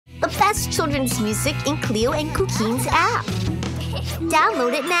best children's music in Cleo and Cuquín's app.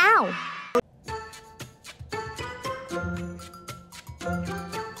 Download it now.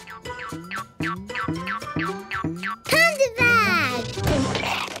 Panda Bag!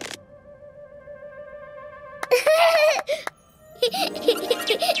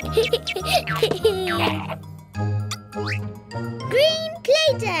 Green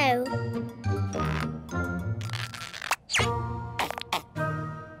Play-Doh!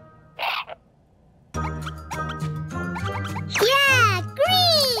 Yeah,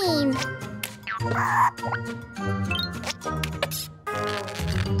 green!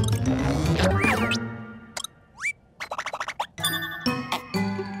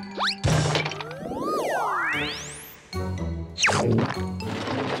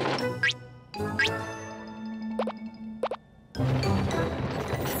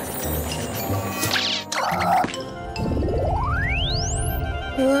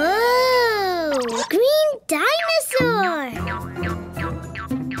 Whoa! Green dinosaur!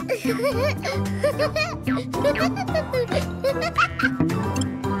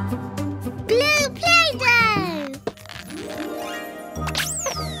 Blue Play-Doh!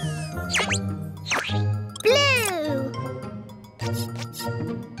 Blue!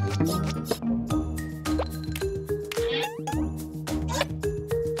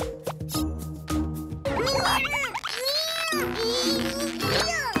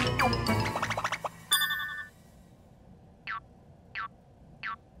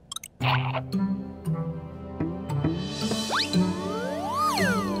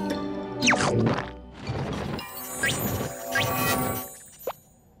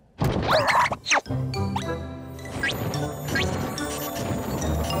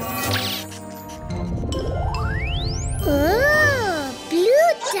 Oh, blue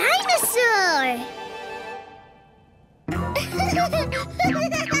dinosaur!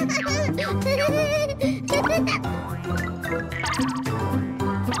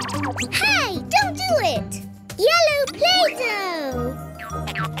 Hey, don't do it! Yellow Play-Doh!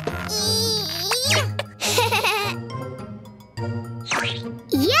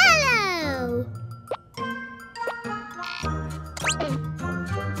 Yellow!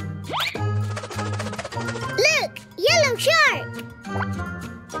 Look! Yellow shark!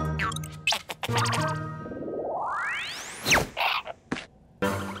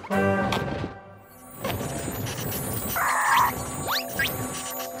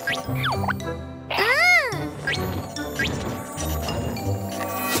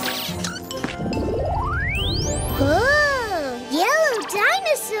 Oh, yellow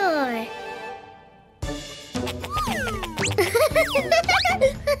dinosaur!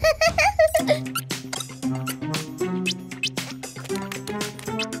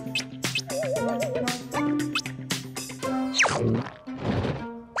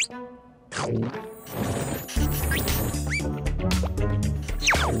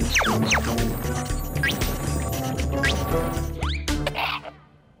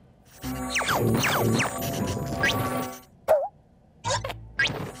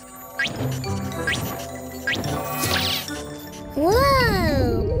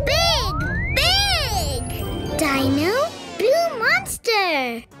 Whoa! Big! Dino Blue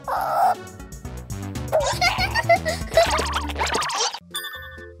Monster!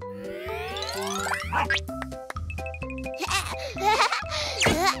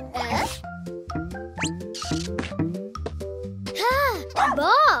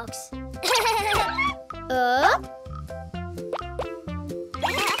 Box!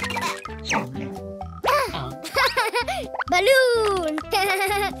 Balloon!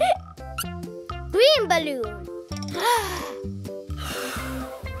 Green balloon!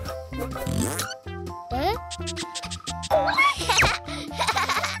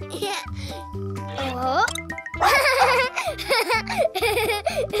 Oh.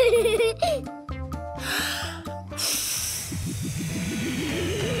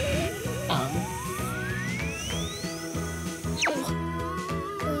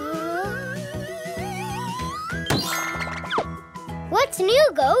 What's new,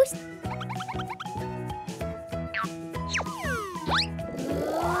 Ghost?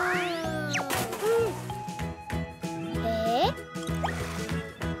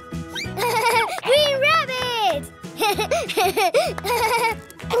 Green rabbit!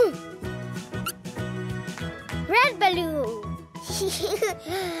 Red balloon!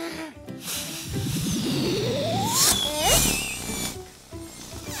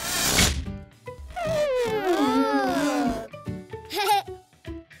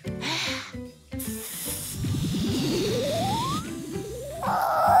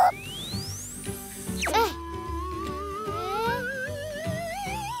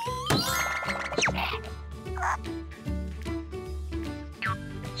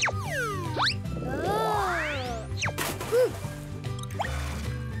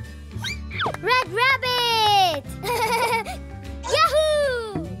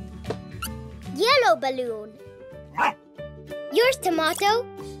 yellow balloon. Yours, Tomato.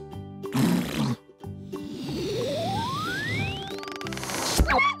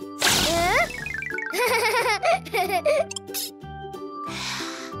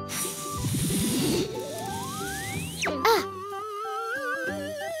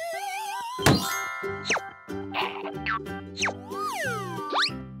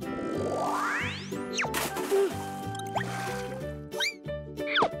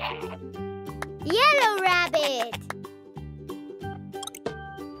 Yellow rabbit.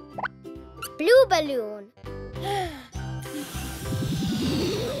 Blue balloon.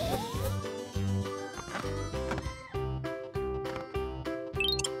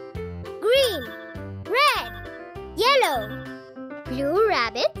 Green, red, yellow. Blue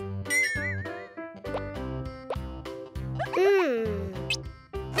rabbit.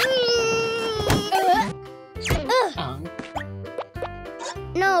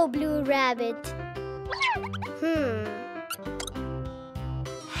 No blue rabbit.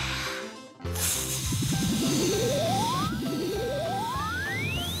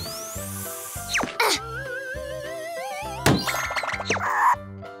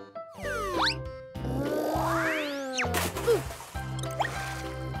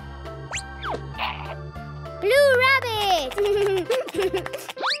 Blue rabbit.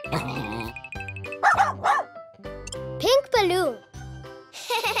 Pink balloon.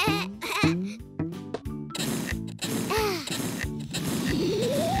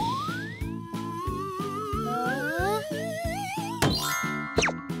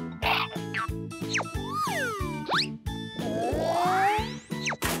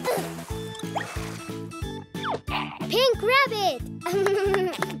 Pink rabbit.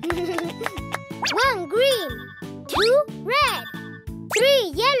 1 green, 2 red,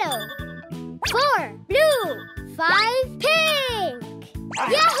 3 yellow, 4 blue, 5 pink.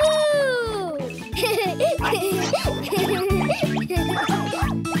 Yahoo!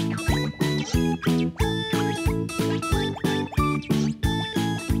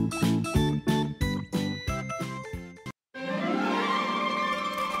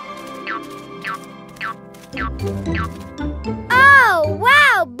 Oh,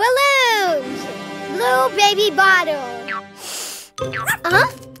 wow, balloons! Blue baby bottle. Oh,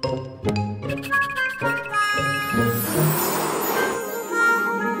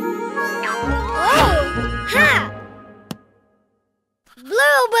 ha!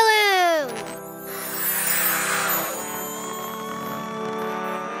 Blue balloon.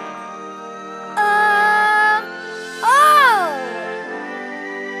 Oh!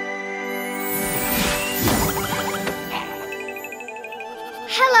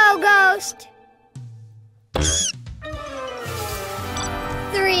 Hello, ghost.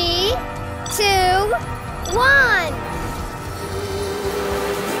 3, 2, 1.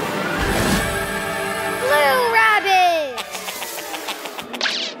 Blue rabbit.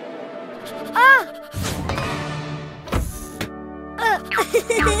 Oh.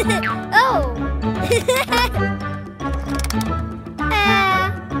 Oh.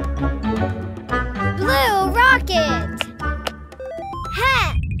 Blue rocket. Ha.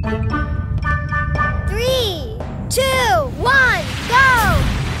 3, 2, 1, go!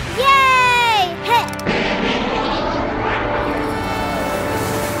 Yay! Hit!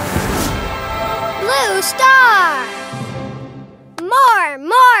 Blue star! More!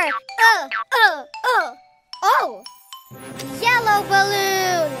 Oh! Yellow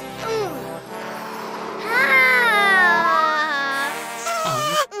balloon!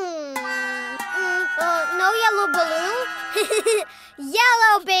 No yellow balloon?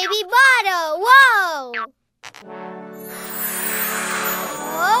 Yellow baby bottle! Whoa!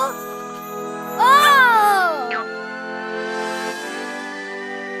 Oh!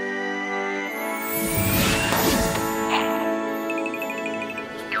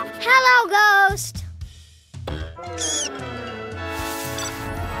 Hello, ghost.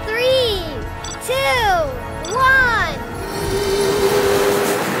 3, 2, 1.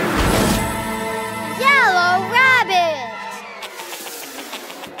 Yellow rabbit.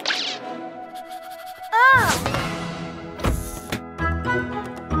 Oh!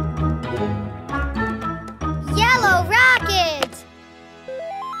 Yellow rocket.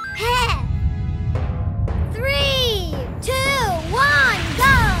 3, 2, 1,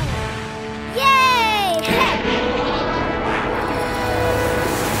 go! Yay!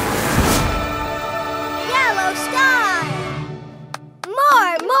 Yellow star.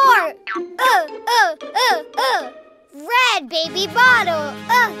 More! Red baby bottle.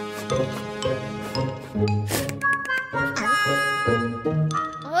 Ow!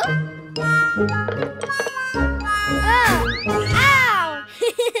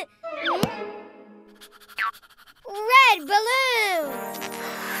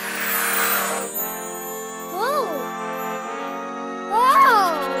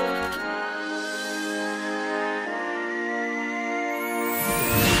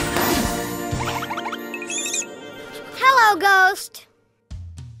 Hello, Ghost.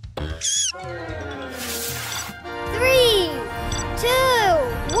 3, 2,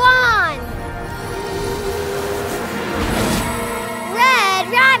 1. Red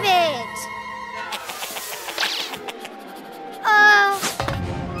Rabbit.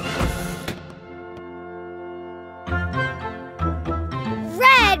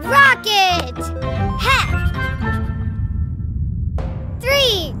 Red Rocket. Ha!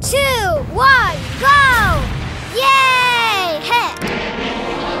 3, 2, 1, go! Yay! Ha!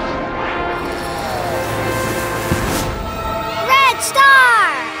 Red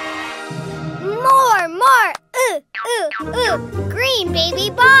Star. More. Green baby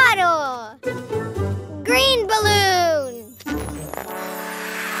bottle. Green balloon.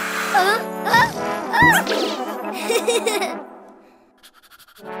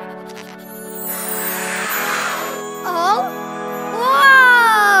 Oh! Whoa!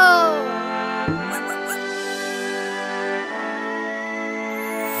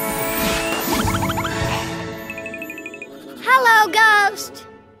 Hello, Ghost.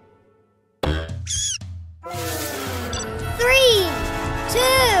 3, 2,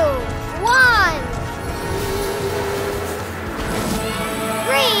 1.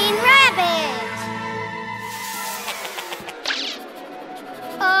 Green Rabbit.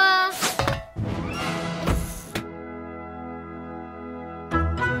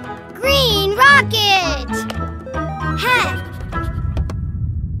 Green Rocket. Ha!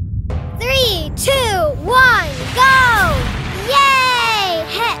 3, 2, 1, go! Yay!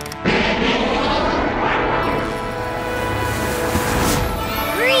 Ha!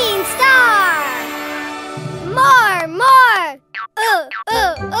 Green Star. More.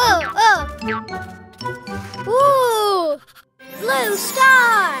 Ooh! Blue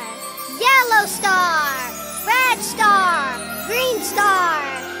Star. Yellow Star. Red Star. Green Star.